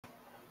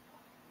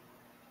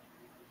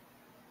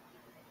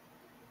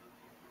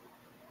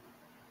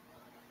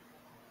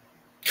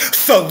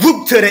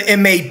Salute to the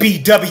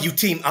MABW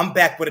team. I'm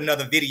back with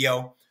another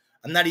video.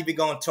 I'm not even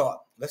going to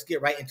talk. Let's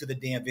get right into the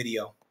damn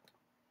video.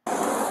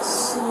 Again,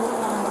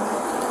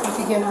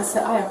 I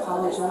said I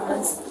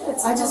apologize.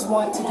 I just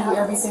want to do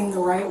everything the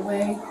right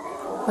way,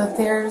 but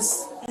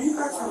there's... Are you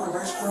back from the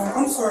restaurant?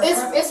 I'm sorry.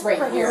 It's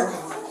right here.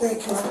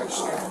 Thank you. Right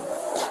here.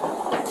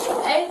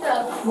 Hey,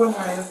 What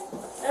are you?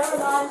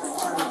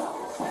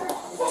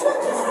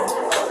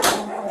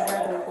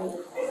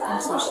 I'm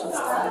so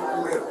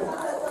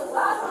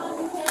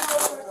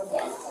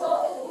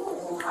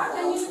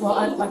well,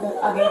 I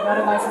got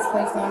a license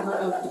plate number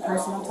of the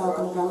person I'm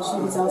talking about. She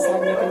was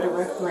outside making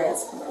direct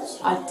threats.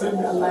 I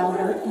didn't allow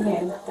her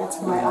in. That's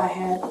why I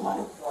had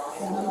my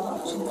family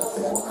watching the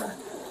door.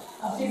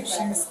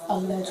 She's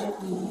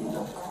allegedly a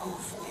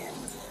girlfriend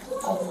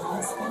of her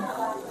husband.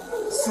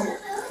 So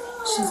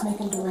she's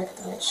making direct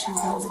threats. She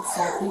knows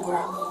exactly where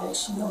I live.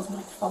 She knows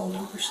my phone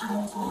number. She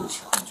knows my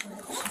address.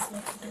 She's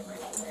making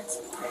direct threats.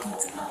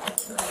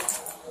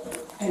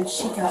 And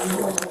she got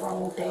me on the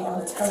wrong day.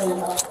 I'm telling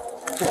y'all.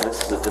 Yeah,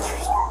 this is a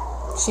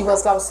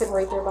disrespect. I was sitting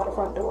right there by the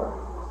front door.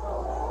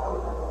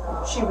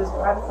 She was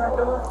by the front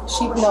door?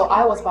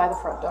 I was by the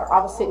front door.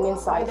 I was sitting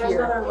inside There's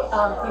here. another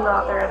female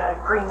out there in a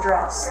green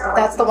dress.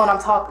 That's the one I'm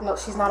talking. No,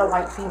 she's not a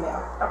white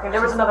female. Okay,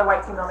 there was another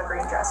white female in a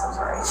green dress. I'm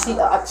sorry. She,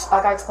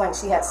 like I explained,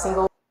 she had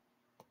single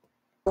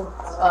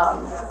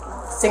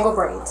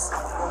braids,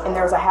 and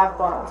there was a half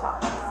bun on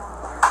top.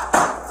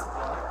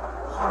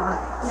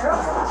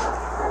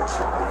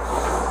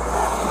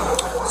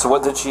 So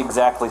what did she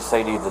exactly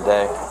say to you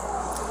today?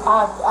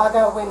 I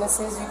got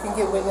witnesses. You can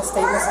get witness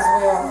statements as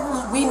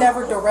well. We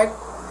never direct.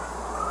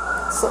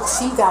 So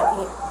she got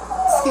in.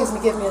 Excuse me.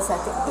 Give me a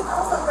second.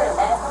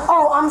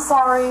 Oh, I'm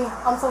sorry.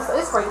 I'm so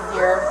sorry. It's right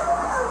here.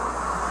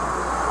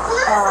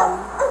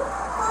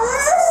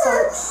 So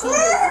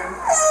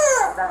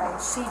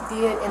she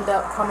did end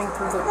up coming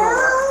through the door.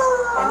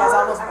 And as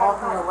I was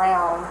walking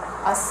around,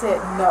 I said,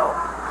 "No,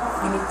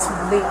 you need to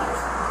leave.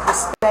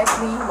 Respect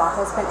me, my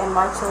husband, and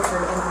my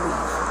children, and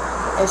leave."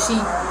 And she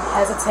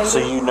hesitated. So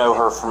you know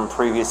her from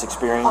previous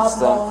experience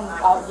then?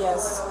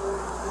 Yes.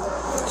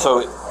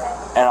 So,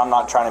 and I'm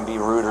not trying to be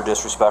rude or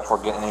disrespectful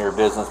or get into your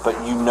business, but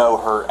you know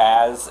her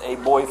as a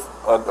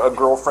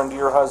girlfriend to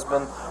your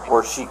husband,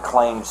 or she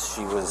claims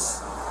she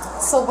was...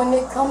 So when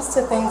it comes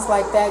to things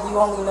like that, you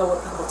only know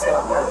what people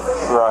tell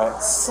you. Right.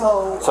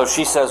 So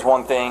she says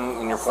one thing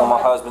and your former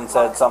husband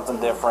said something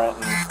different.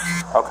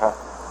 Okay.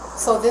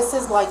 So this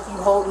is like you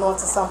holding on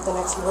to something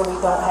that you really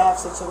don't have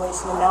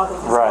situation, and now that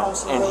he's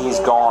gone, and he's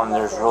gone,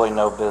 there's really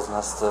no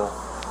business to...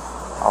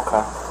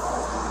 Okay.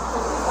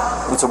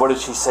 And so what did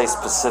she say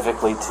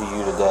specifically to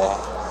you today?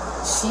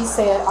 She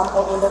said, "I'm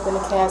going to end up in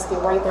a casket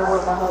right there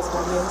where my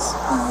husband is."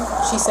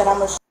 She said, "I'm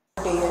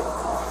dead."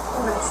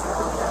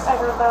 I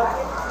heard that.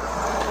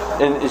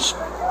 And it's...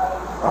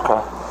 Okay.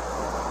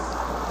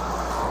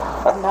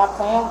 I'm not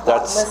playing.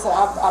 That's... Listen,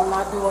 I'm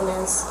not doing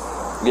this.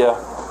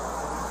 Yeah.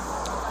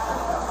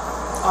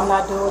 I'm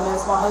not doing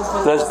this. My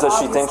husband... Does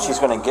she think she's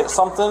going to get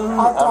something?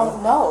 I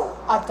don't know.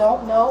 I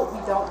don't know. We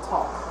don't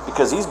talk.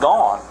 Because he's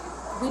gone.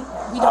 We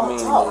don't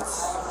talk.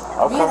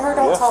 Okay. Me and her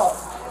don't talk.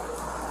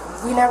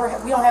 We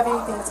don't have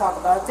anything to talk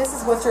about. This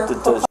is what you're...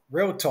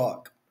 Real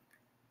talk.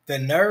 The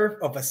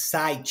nerve of a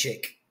side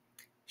chick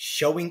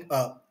showing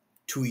up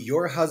to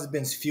your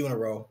husband's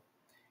funeral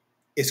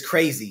is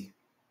crazy.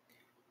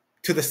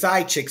 To the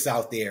side chicks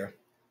out there,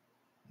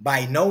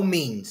 by no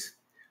means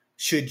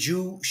should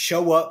you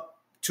show up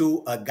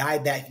to a guy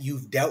that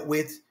you've dealt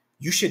with.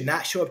 You should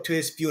not show up to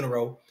his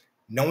funeral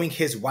knowing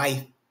his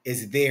wife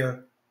is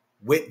there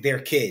with their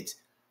kids.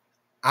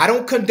 I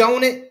don't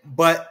condone it,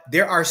 but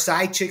there are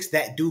side chicks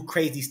that do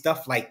crazy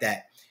stuff like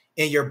that.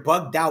 And you're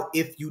bugged out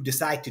if you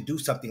decide to do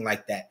something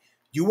like that.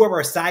 You were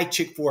a side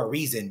chick for a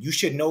reason. You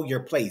should know your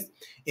place.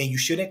 And you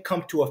shouldn't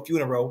come to a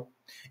funeral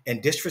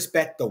and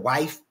disrespect the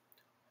wife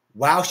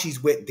while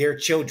she's with their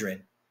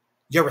children.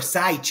 You're a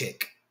side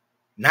chick.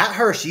 Not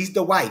her, she's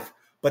the wife.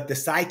 But the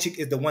side chick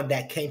is the one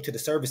that came to the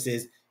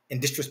services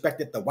and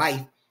disrespected the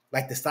wife,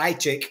 like the side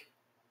chick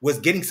was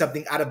getting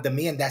something out of the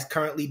man that's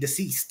currently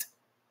deceased.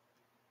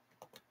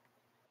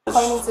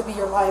 Claiming to be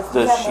your wife.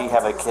 Does she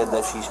have a kid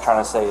that she's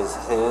trying to say is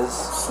his?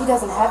 She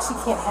doesn't have, she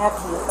can't have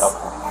kids.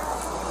 Okay.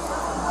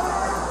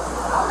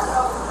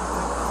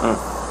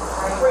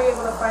 Were you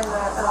able to find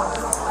that?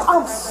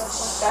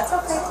 That's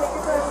okay. Take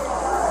your time.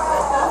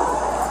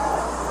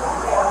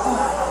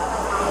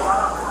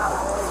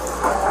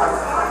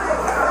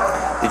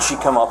 Did she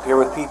come up here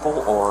with people,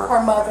 or?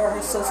 Her mother,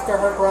 her sister,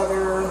 her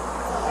brother,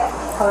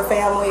 her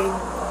family.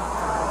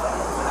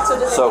 So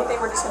did they think they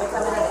were just going to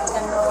come in and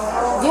attend?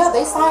 Yeah,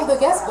 they signed the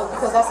guest book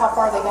because that's how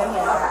far they got in.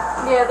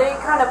 Yeah, they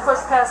kind of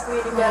pushed past me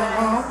to get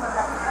in.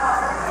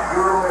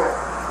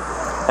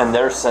 And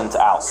they're sent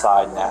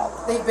outside now.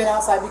 They've been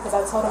outside because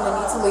I told them they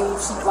need to leave.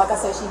 She, like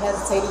I said, she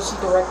hesitated. She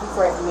directly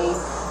threatened me.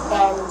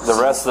 And the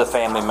rest of the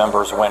family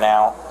members went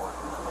out?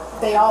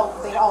 They all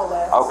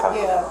left.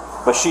 Okay. Yeah.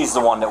 But she's the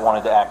one that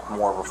wanted to act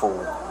more of a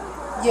fool.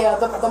 Yeah,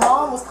 the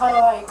mom was kind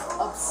of like,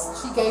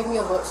 she gave me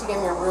a look. She gave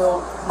me a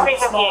real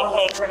small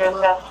look.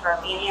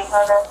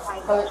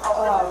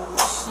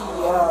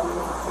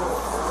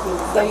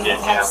 But they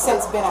have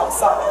since been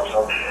outside.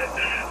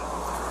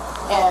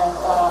 And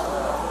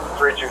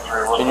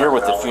you're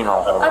with the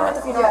funeral home, I'm right? at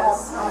the funeral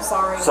home. I'm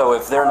sorry. So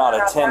if they're not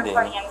attending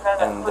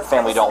and the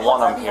family don't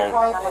want them here,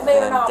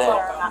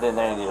 then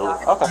they need to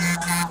leave. Okay.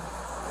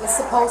 It's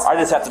supposed I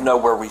just have to know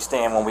where we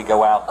stand when we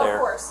go out there.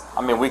 Of course.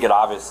 I mean, we could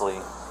obviously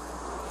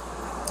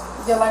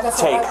like I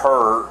said, take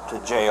her to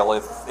jail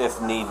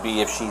if need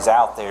be. If she's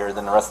out there,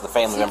 then the rest of the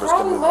family members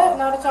can move left on.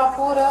 now that y'all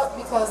pulled up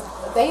because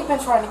they've been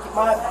trying to get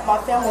my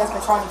family has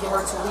been trying to get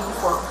her to leave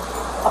for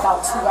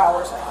about 2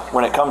 hours now.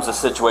 When it comes to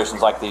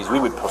situations like these, we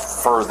would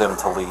prefer them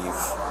to leave.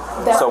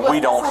 That's So we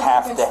what- don't that's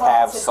have what to we've been trying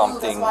have to do.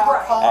 something That's why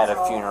I called at a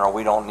y'all. funeral.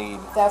 We don't need.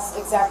 That's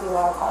exactly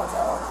why I called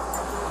y'all.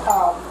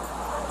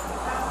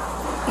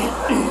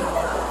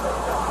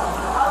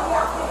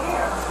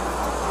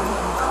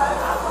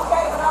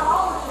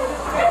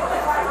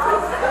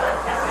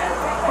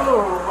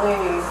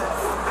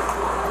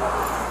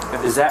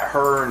 Is that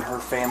her and her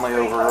family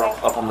over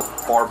up on the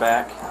far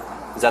back?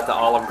 Is that the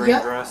olive green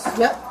dress?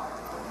 Yep.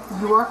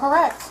 You are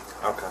correct.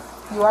 Okay.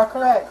 You are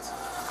correct.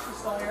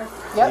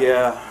 Yep.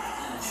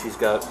 Yeah, she's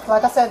got.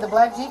 Like I said, the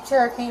black Jeep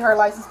Cherokee, her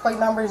license plate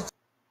number is.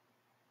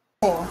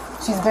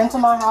 She's been to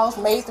my house,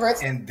 made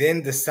threats. And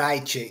then the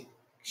side chick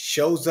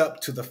shows up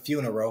to the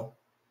funeral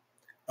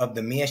of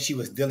the man she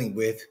was dealing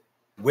with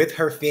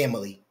her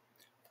family,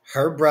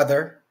 her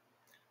brother,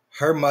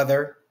 her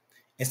mother,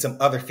 and some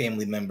other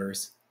family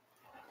members.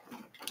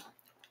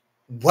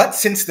 What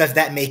sense does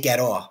that make at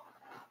all?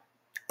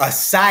 A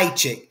side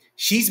chick.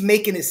 She's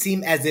making it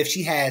seem as if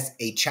she has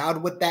a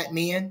child with that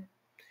man.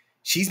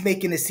 She's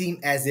making it seem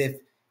as if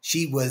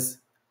she was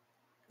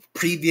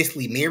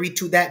previously married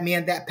to that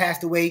man that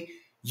passed away.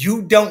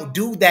 You don't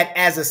do that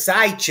as a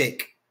side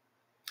chick.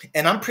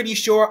 And I'm pretty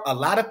sure a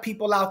lot of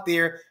people out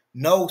there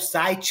know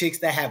side chicks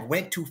that have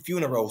went to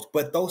funerals,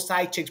 but those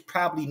side chicks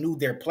probably knew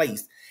their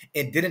place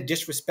and didn't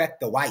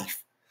disrespect the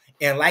wife.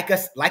 And like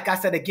I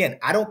said again,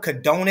 I don't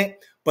condone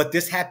it, but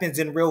this happens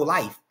in real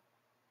life.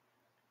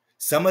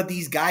 Some of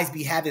these guys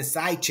be having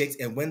side chicks,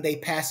 and when they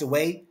pass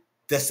away,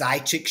 the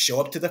side chicks show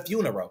up to the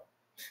funeral.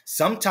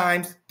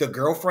 Sometimes the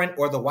girlfriend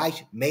or the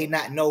wife may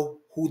not know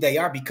who they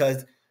are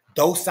because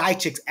those side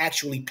chicks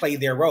actually play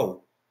their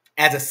role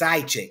as a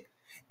side chick.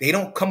 They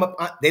don't come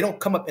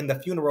up in the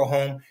funeral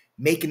home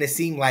making it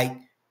seem like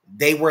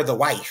they were the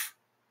wife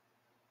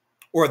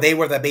or they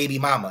were the baby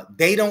mama.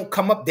 They don't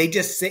come up. They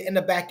just sit in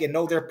the back and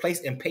know their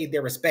place and pay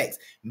their respects.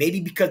 Maybe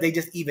because they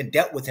just even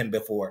dealt with him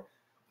before.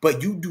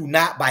 But you do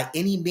not by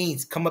any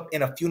means come up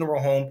in a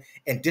funeral home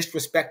and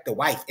disrespect the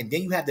wife. And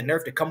then you have the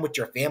nerve to come with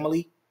your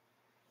family.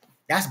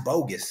 That's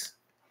bogus.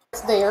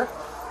 It's there.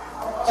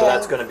 So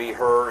that's going to be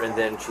her, and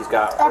then she's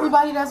got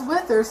everybody that's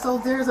with her. So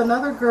there's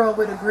another girl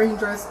with a green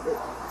dress.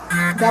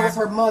 That was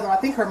her mother. I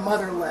think her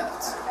mother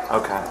left.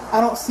 Okay. I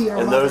don't see her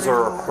and mother those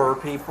are anymore. her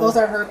people? Those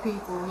are her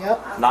people,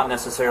 yep. Not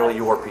necessarily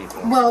your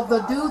people. Well, the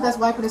dude that's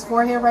wiping his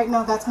forehead right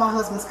now, that's my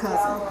husband's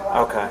cousin.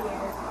 Okay.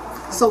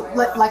 So,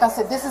 like I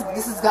said, this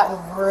has gotten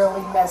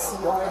really messy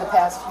over the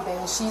past few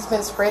days. She's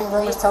been spreading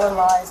rumors, telling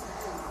lies,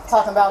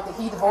 talking about that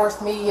he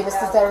divorced me and this,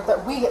 that.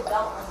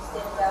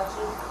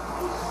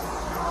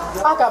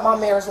 I got my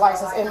marriage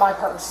license in my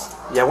purse.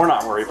 Yeah, we're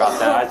not worried about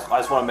that. I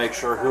just want to make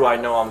sure who I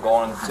know I'm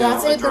going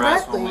to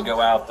address when we go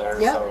out there.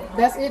 Yep, so.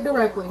 That's it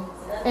directly.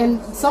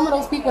 And some of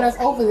those people that's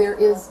over there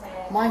is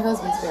my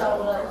husband's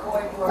family.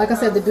 Like I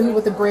said, the dude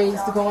with the braids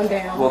going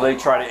down. Will they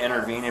try to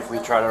intervene if we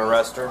try to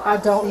arrest her? I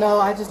don't know.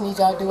 I just need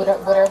y'all to do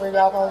whatever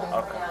y'all gonna do.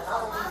 Okay.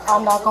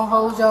 I'm not gonna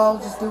hold y'all.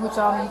 Just do what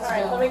y'all need to do.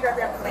 Let me grab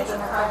your information.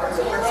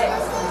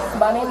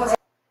 My name is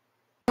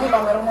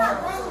my middle name.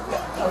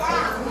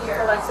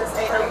 Alexis,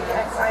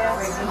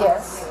 A-L-E-X-I-S.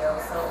 Yes.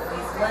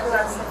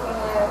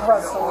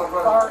 Russell.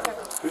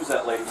 Who's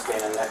that lady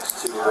standing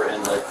next to her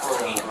in the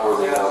tan or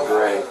the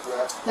gray?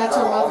 That's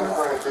her mother.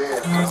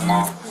 That's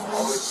mom.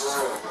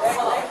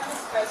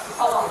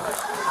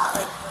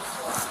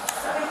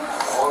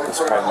 It's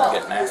probably gonna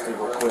get nasty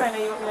real quick. I know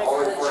you want me to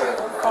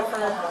call from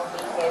the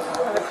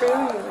crew.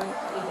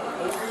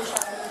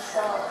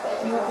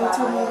 You want me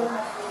to mother?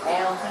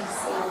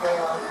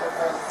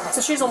 So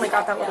she's only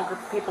got that little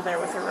group of people there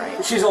with her,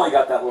 right? She's only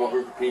got that little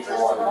group of people.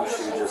 Why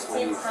she would just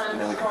leave, and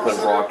then we could put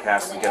a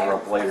broadcast and get her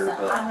up later.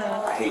 But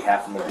I hate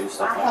having to do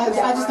stuff like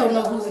that. I just don't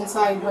know who's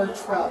inside her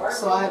truck,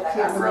 so I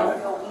can't really.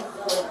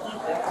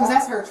 Because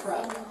that's her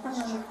truck.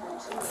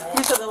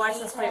 You said the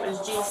license plate was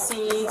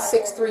GC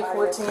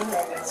 6314.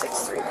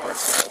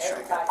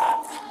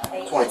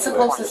 6314. It's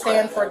supposed to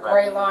stand for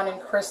Graylon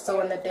and Crystal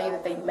and the day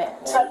that they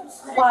met.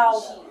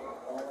 Wow.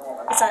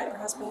 Is that your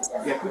husband's?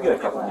 Yeah, can we get a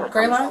couple more?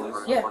 Graylon?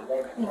 Yeah.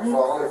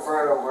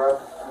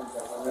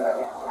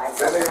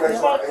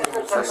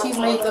 So she's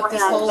made up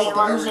this whole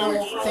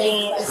delusional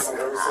thing.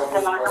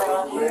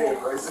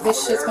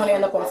 This shit's gonna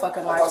end up on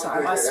fucking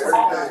Lifetime. I swear to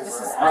God. This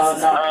is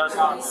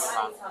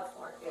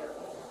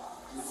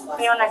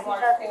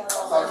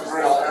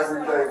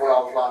every day when I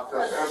was locked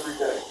up, every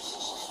day.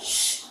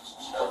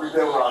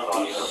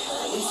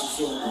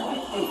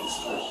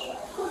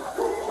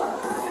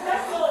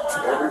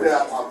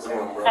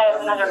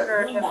 Another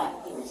encouragement.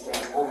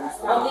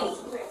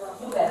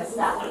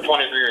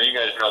 23, are you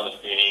guys are on the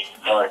speeding?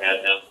 Oh, I got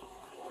him.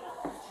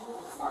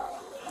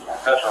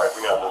 That's right,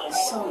 we got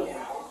this. So,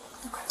 yeah.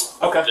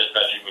 Okay.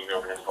 Dispatch, you can go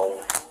over here and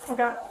hold. I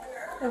got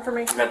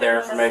information. You got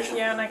their information?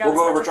 Yeah, and I got. We'll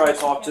go over, try to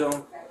talk to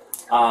them.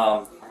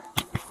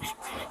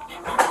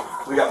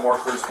 We got more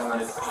crews coming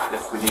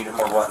if we need them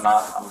or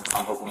whatnot.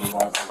 I'm hoping we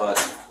won't,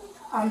 but.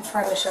 I'm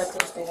trying to shut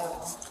this down.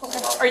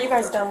 Okay. Are you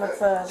guys done with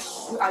the?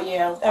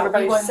 Yeah.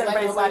 Everybody's- We wouldn't let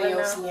everybody's nobody leaving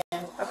else now?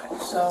 in.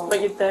 Okay. So, But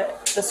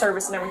the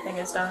service and everything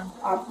is done.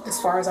 as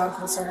far as I'm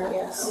concerned,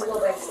 yes.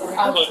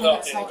 I was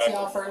going to talk to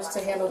y'all first to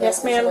handle that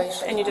Yes, ma'am.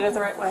 situation. And you did it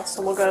the right way.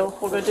 So we'll go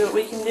do what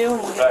we can do,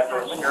 and we'll get it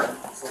through.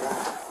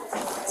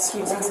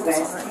 Excuse me. I'm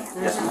sorry.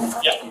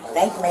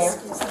 Thank you, ma'am.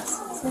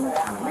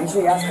 Make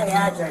sure y'all stay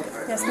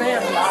hydrated. Yes,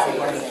 ma'am.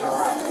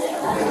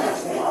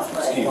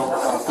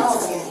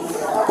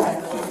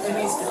 It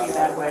needs to be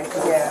that way.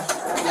 Yeah.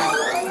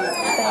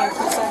 Thank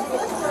you, sir.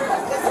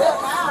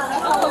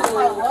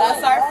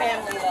 That's our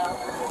family, though.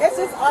 This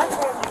is our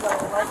family,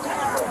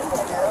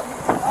 though.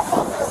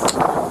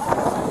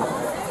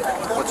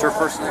 What's her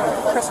first name?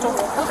 Crystal.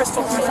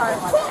 Crystal. Sorry.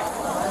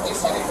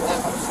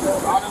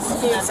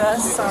 Excuse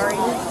us. Sorry.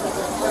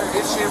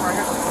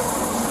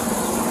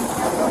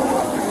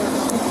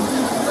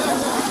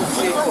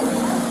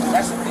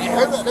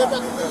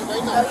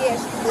 Oh, yeah,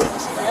 she's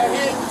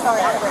bleeding.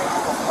 Sorry, I'm ready.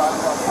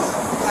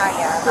 Not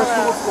yet.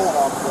 Crystal, what's going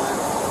on?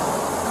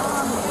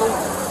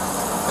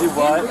 Do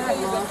what?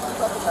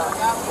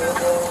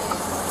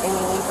 And you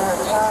leave for her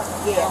to talk?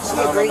 Yeah, she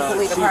agreed to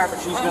leave the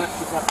property. She's gonna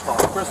talk.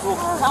 Crystal,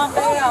 Calm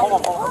down.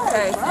 hold on.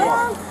 Okay.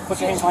 Put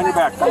your hands behind your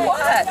back. For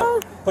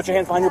what? Put your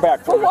hands behind your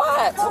back. For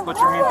what? Put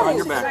your hands behind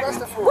your back.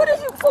 What did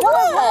you, for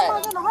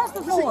what?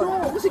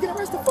 What's she getting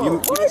arrested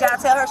for? Did y'all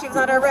tell her she was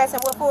under arrest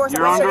and what for?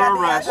 You're under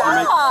arrest.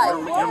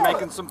 You're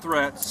making some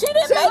threats. She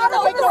didn't make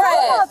no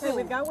threats. Okay,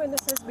 we've got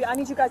witnesses. I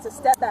need you guys to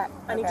step back.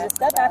 I need you to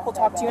step back. We'll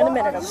talk to you in a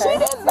minute, okay? She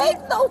didn't make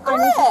no I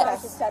need you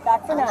guys to threats. step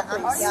back for now,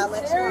 please. Y'all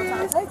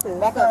let you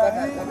back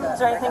up. Is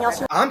there anything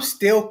else you I'm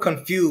still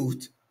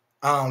confused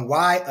on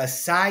why a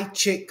side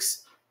chick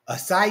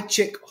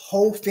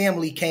whole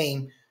family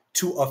came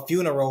to a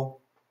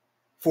funeral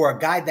for a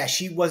guy that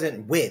she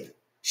wasn't with.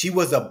 She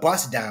was a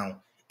bust down,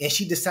 and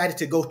she decided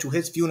to go to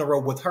his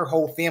funeral with her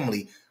whole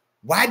family.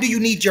 Why do you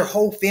need your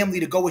whole family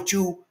to go with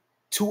you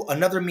to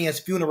another man's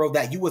funeral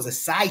that you was a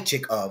side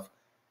chick of?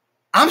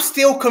 I'm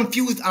still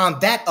confused on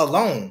that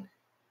alone.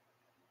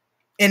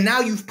 And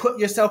now you've put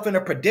yourself in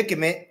a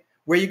predicament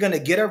where you're going to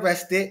get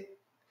arrested,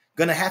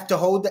 going to have to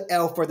hold the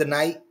L for the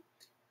night,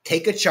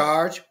 take a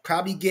charge,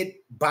 probably get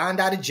bond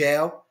out of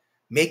jail,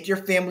 make your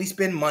family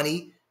spend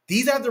money.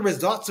 These are the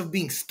results of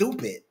being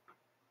stupid.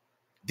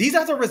 These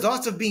are the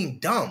results of being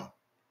dumb.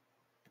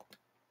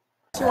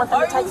 want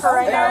them to take her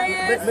right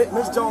now?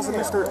 Miss Jones and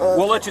Mr.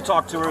 We'll let you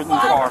talk to her in the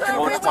car.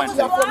 We'll explain it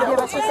to you.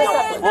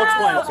 We'll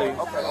explain it to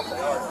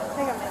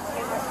you.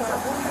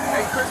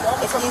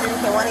 Excuse me,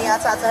 can one of y'all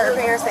talk to her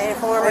parents and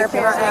inform her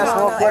parents?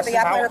 After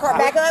y'all put her car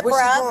back up,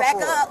 bruh, back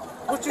up.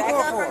 Back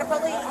up from the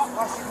police.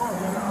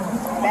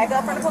 Back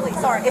up from the police.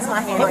 Sorry, it's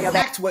my hand on your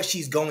back. That's what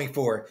she's going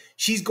for.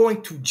 She's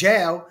going to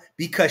jail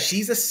because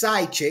she's a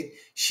side chick.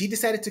 She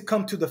decided to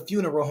come to the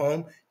funeral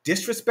home,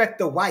 disrespect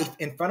the wife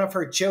in front of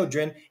her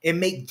children, and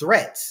make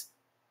threats.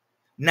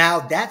 Now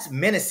that's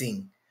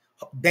menacing.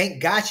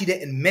 Thank God she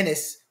didn't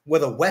menace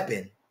with a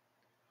weapon.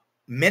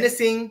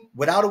 Menacing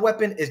without a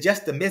weapon is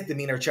just a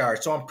misdemeanor charge.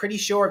 So I'm pretty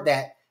sure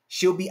that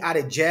she'll be out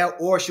of jail,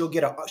 or she'll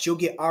get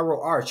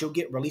ROR. She'll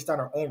get released on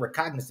her own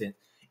recognizance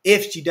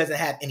if she doesn't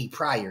have any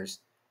priors.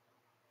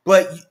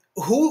 But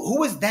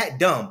who is that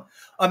dumb?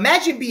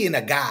 Imagine being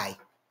a guy,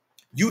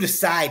 you the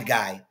side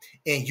guy,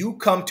 and you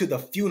come to the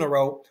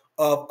funeral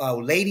of a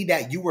lady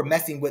that you were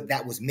messing with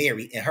that was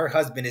married, and her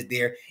husband is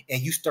there,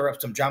 and you stir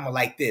up some drama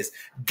like this.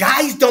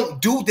 Guys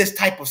don't do this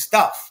type of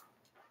stuff.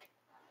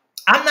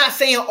 I'm not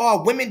saying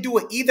all women do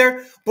it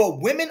either, but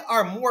women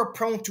are more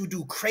prone to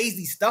do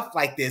crazy stuff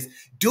like this.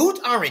 Dudes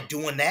aren't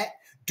doing that.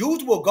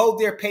 Dudes will go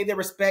there, pay their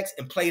respects,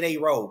 and play their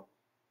role.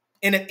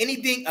 And if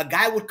anything, a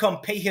guy would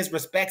come pay his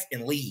respects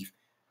and leave.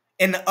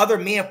 And the other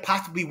man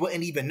possibly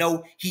wouldn't even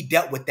know he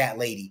dealt with that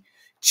lady.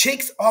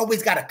 Chicks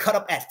always got to cut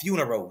up at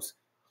funerals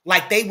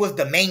like they was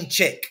the main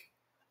chick.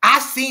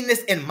 I've seen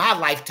this in my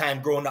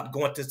lifetime growing up,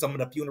 going to some of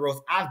the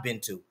funerals I've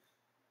been to.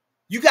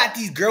 You got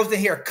these girls in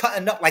here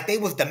cutting up like they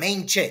was the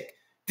main chick.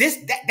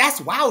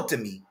 That's wild to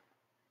me.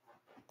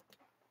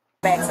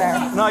 Back,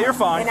 sir. No, you're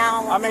fine. And I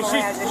don't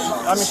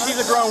want she's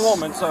a grown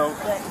woman, so.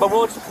 But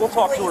we'll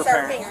talk to her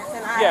parents.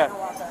 Yeah.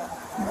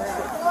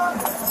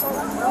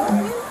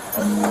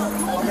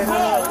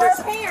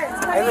 Her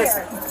parents, come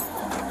here.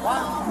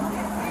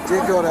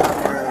 Just go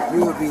down there.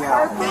 You will be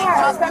out. Her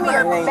parents, come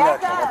here. It ain't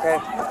Back nothing, up. okay?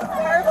 Her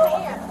parents.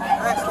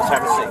 Let's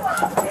have a seat.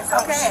 It's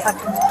okay.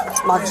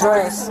 My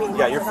dress.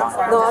 Yeah, you're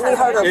fine. No, I need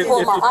her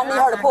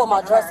to pull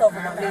my dress over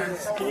my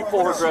knees. Can you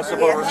pull her dress up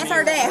over her That's knees?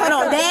 her dad. Hold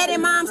on, dad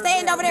and mom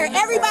stand over there.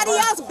 Everybody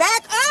else,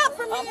 back up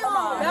from here.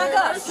 Back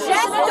up. She's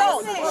an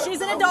adult.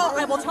 She's an adult.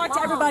 I will talk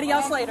to everybody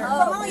else later.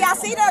 Come on, y'all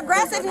see the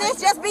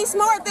aggressiveness? Just be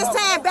smart this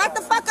time. Back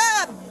the fuck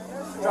up.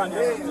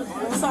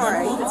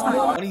 Sorry. It's fine.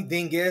 Funny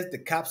thing is, the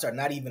cops are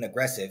not even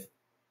aggressive.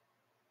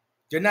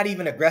 They're not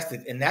even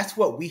aggressive, and that's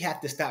what we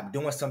have to stop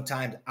doing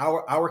sometimes.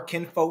 Our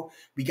kinfolk,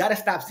 we got to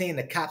stop saying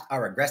the cops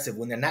are aggressive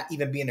when they're not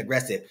even being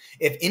aggressive.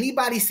 If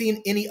anybody's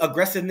seen any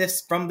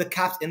aggressiveness from the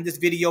cops in this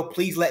video,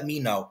 please let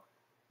me know.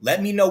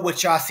 Let me know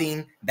what y'all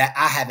seen that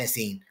I haven't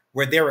seen,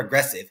 where they're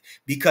aggressive.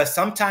 Because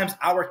sometimes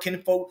our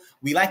kinfolk,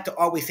 we like to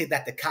always say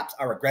that the cops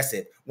are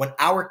aggressive, when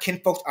our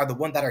kinfolks are the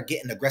ones that are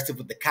getting aggressive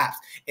with the cops.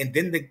 And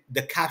then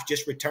the cops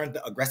just return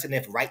the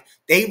aggressiveness right.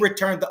 They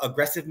return the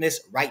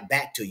aggressiveness right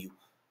back to you.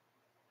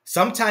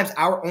 Sometimes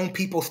our own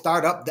people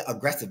start up the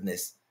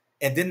aggressiveness,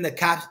 and then the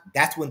cops,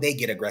 that's when they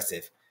get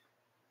aggressive.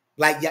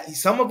 Like, yeah,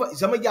 some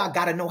of y'all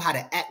got to know how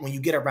to act when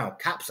you get around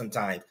cops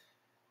sometimes.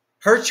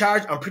 Her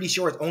charge, I'm pretty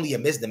sure, is only a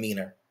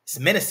misdemeanor. It's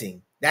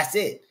menacing. That's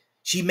it.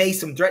 She made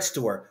some threats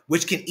to her,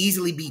 which can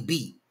easily be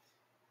beat.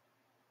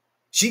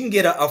 She can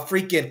get a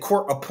freaking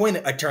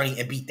court-appointed attorney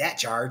and beat that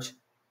charge.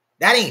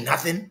 That ain't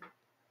nothing.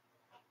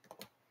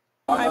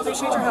 I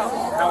appreciate your help.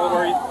 How old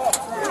are you?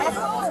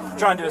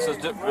 Trying to do this as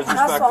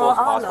respectful as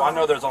possible. I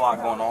know there's a lot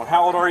going on.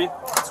 How old are you?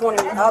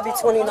 20. I'll be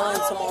 29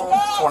 tomorrow.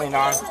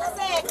 29.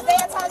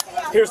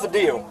 Here's the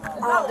deal.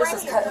 This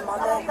is cutting my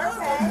neck.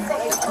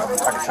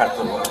 I can try to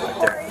put it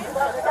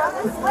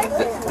right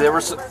there. There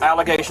were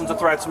allegations of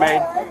threats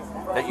made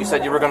that you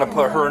said you were going to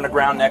put her in the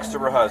ground next to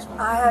her husband.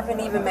 I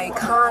haven't even made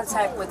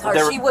contact with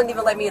her. She wouldn't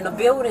even let me in the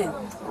building.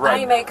 Right. I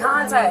ain't made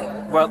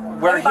contact. Well,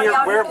 we're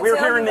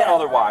hearing it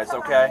otherwise,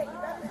 okay?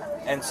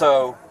 And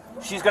so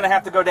she's going to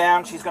have to go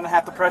down. She's going to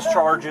have to press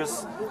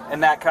charges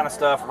and that kind of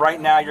stuff. Right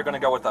now, you're going to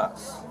go with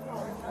us.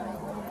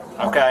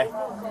 Okay?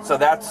 So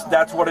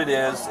that's what it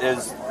is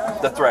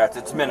the threat.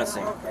 It's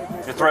menacing.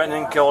 You're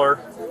threatening to kill her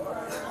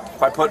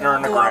by putting her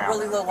in the ground. I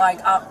really look like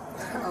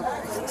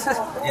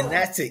And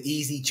that's an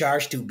easy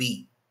charge to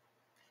beat.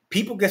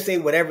 People can say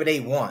whatever they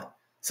want.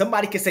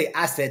 Somebody can say,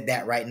 I said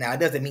that right now.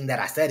 It doesn't mean that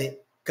I said it.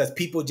 Because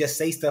people just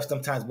say stuff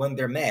sometimes when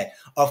they're mad.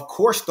 Of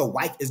course, the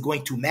wife is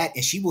going to mad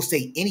and she will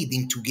say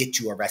anything to get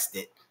you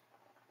arrested.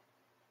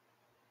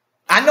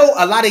 I know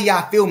a lot of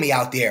y'all feel me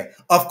out there.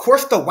 Of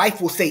course, the wife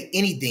will say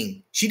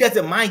anything. She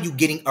doesn't mind you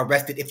getting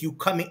arrested if you're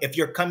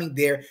coming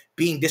there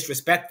being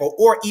disrespectful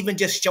or even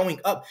just showing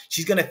up.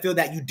 She's going to feel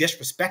that you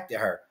disrespected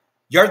her.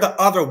 You're the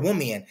other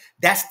woman.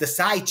 That's the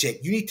side chick.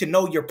 You need to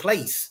know your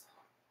place.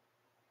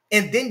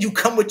 And then you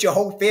come with your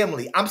whole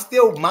family. I'm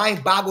still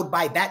mind boggled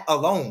by that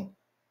alone.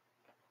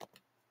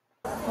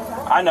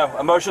 I know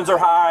emotions are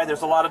high.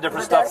 There's a lot of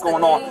different stuff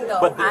going on,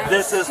 but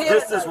this is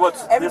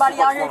what's everybody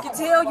out here can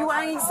tell you.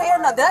 I ain't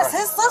saying nothing. That's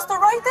his sister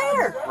right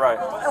there. Right.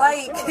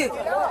 Like,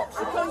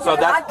 so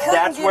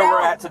that's where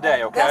we're at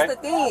today. Okay. That's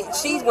the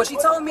thing. When she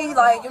told me,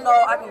 like,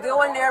 I can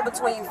go in there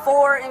between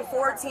 4 and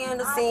 4:10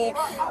 to see.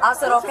 I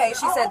said okay.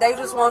 She said they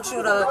just want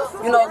you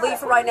to leave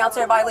for right now.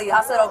 Tell everybody leave.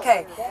 I said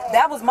okay.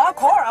 That was my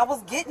car I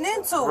was getting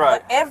into.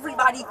 Right. But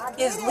everybody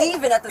is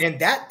leaving at the. And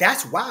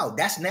that's wild.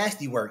 That's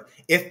nasty work.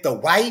 If the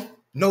wife.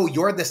 No,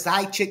 you're the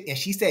side chick, and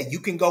she said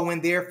you can go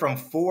in there from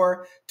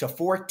 4 to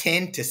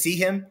 4:10 to see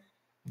him.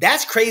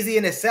 That's crazy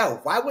in itself.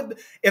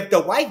 If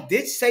the wife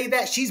did say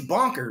that, she's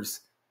bonkers.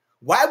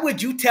 Why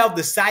would you tell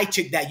the side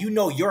chick that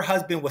your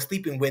husband was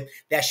sleeping with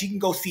that she can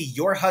go see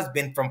your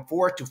husband from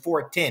 4 to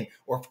 4:10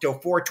 or till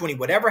 4:20,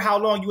 whatever how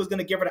long you was going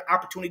to give her the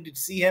opportunity to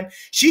see him?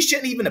 She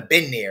shouldn't even have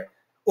been there.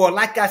 Or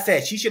like I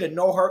said, she should have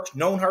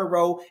known her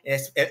role and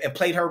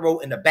played her role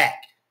in the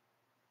back.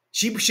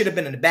 She should have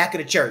been in the back of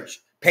the church.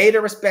 Paid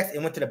her respect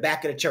and went to the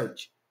back of the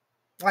church.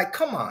 Like,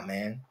 come on,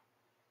 man.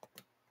 At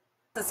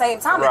the same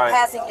time, and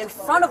passing in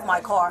front of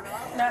my car.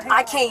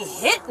 I can't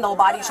hit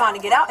nobody trying to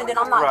get out, and then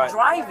I'm not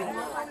driving.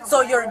 So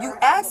you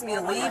asked me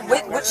to leave,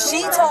 which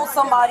she told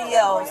somebody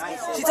else.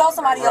 She told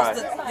somebody else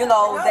that,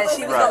 that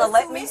she was going to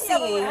let me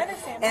see him,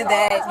 and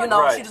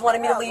that, she just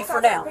wanted me to leave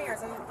for now.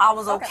 I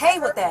was okay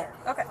with that.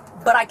 Okay.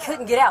 But I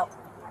couldn't get out.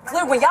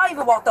 Clearly, when y'all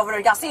even walked over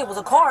there, y'all see it was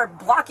a car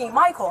blocking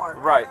my car.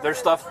 Right, there's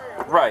stuff.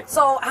 Right.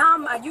 So how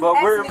am I? You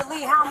asked me to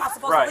leave. How am I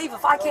supposed to leave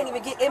if I can't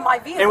even get in my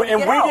vehicle?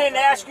 And we didn't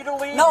ask you to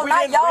leave. No,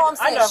 not y'all. I'm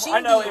saying she did. I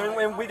know.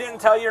 And we didn't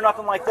tell you or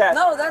nothing like that.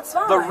 No, that's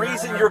fine. The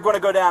reason you're going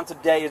to go down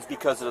today is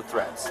because of the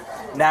threats.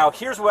 Now,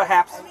 here's what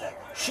happens.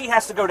 She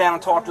has to go down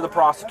and talk to the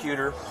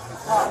prosecutor.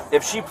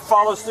 If she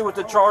follows through with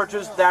the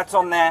charges, that's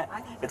on that.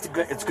 It's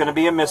going to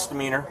be a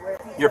misdemeanor.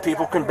 Your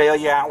people can bail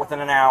you out within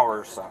an hour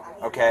or so,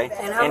 okay?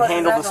 And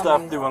handle the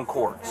stuff through in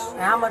courts. And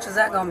how much is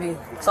that going to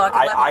be? So I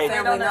can let my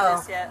family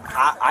know.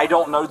 I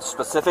don't know the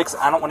specifics.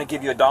 I don't want to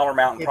give you a dollar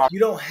amount. If you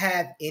don't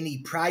have any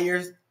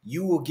priors,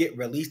 you will get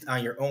released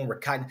on your own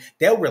recognizance.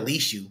 They'll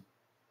release you.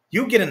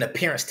 You get an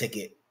appearance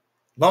ticket.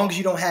 Long as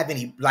you don't have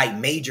any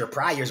major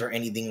priors or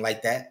anything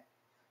like that.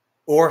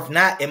 Or if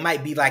not, it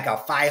might be like a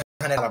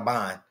 $500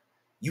 bond.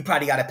 you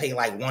probably got to pay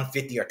like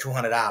 $150 or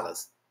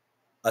 $200,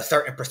 a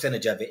certain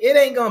percentage of it. It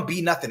ain't gonna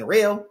be nothing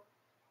real,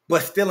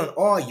 but still in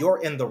all,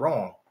 you're in the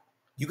wrong.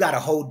 You got to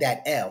hold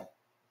that L.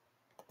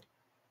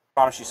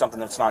 Promise you something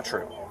that's not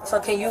true. So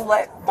can you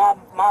let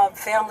my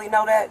family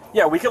know that?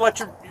 Yeah, we can let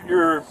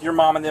your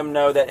mom and them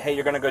know that, hey,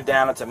 you're going to go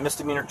down. It's a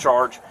misdemeanor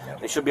charge.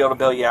 They should be able to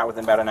bail you out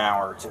within about an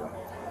hour or two.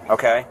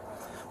 Okay?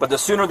 But the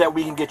sooner that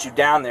we can get you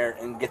down there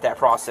and get that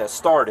process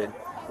started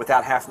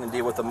without having to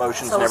deal with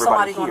emotions and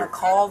everybody here. So is somebody going to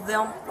call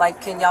them? Like,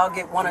 can y'all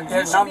get one of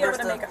their numbers?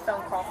 To make a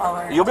phone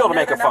call. You'll be able to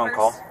make a phone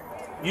call.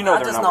 You know I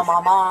their just numbers. know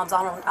my mom's.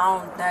 I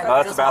don't.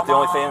 That's about the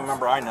only family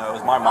member I know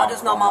is my mom. I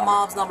just know my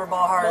mom's number by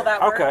heart. Will that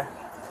work? Okay.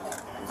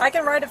 I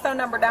can write a phone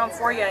number down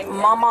for you.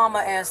 My mama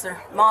answer.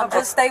 Mom,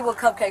 just stay with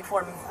Cupcake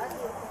for me,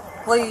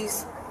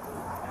 please.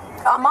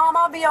 Mom,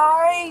 I'll be all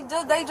right.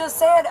 They just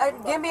said,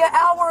 give me an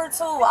hour or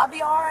two. I'll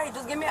be all right.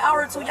 Just give me an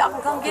hour or two. Y'all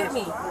can come get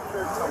me.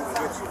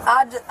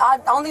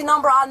 Only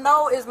number I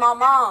know is my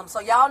mom. So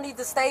y'all need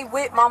to stay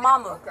with my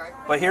mama.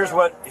 But here's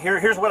what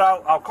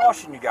I'll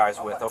caution you guys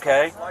with,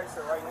 okay?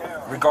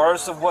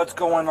 Regardless of what's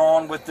going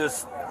on with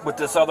this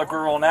other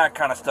girl and that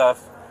kind of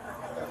stuff,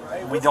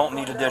 we don't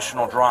need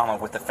additional drama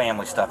with the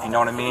family stuff. You know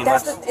what I mean?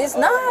 It's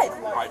not.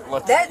 Right,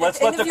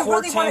 let's let the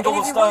court handle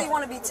the stuff. If you really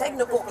want to be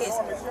technical,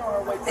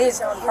 it's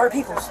her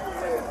people's.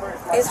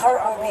 It's her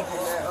own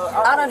people's.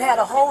 I done had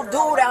a whole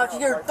dude out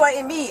here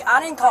threaten me. I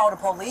didn't call the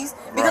police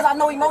because I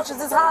know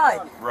emotions is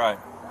high. Right.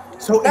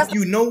 So if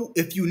you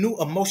knew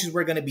emotions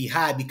were gonna be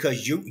high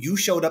because you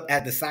showed up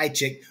as the side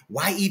chick,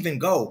 why even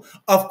go?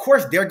 Of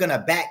course they're gonna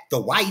back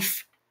the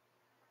wife.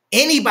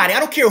 Anybody, I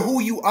don't care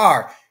who you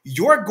are,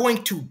 you're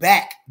going to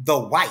back the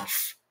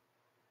wife.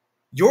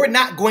 You're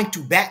not going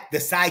to back the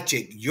side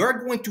chick. You're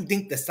going to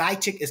think the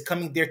side chick is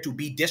coming there to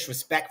be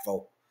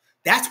disrespectful.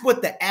 That's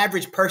what the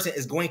average person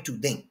is going to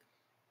think.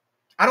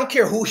 I don't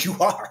care who you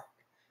are.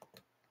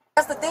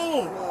 That's the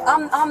thing.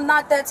 I'm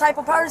not that type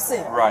of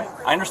person. Right.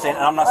 I understand,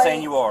 and I'm not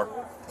saying you are.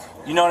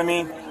 You know what I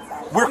mean?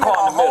 We're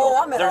caught in the middle.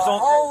 I'm in a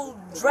whole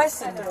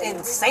dress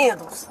and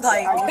sandals.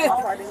 Like, all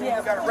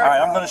right,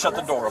 I'm going to shut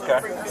the door,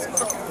 okay?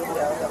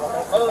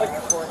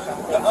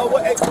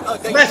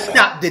 Let's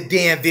stop the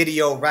damn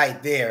video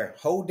right there.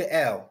 Hold the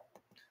L.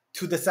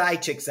 To the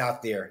side chicks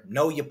out there,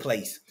 know your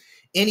place.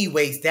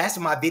 Anyways, that's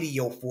my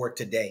video for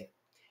today.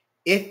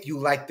 If you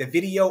like the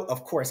video,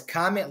 of course,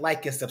 comment,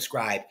 like, and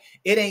subscribe.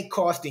 It ain't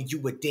costing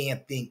you a damn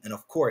thing. And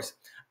of course,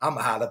 I'm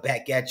going to holler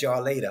back at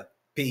y'all later.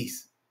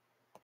 Peace.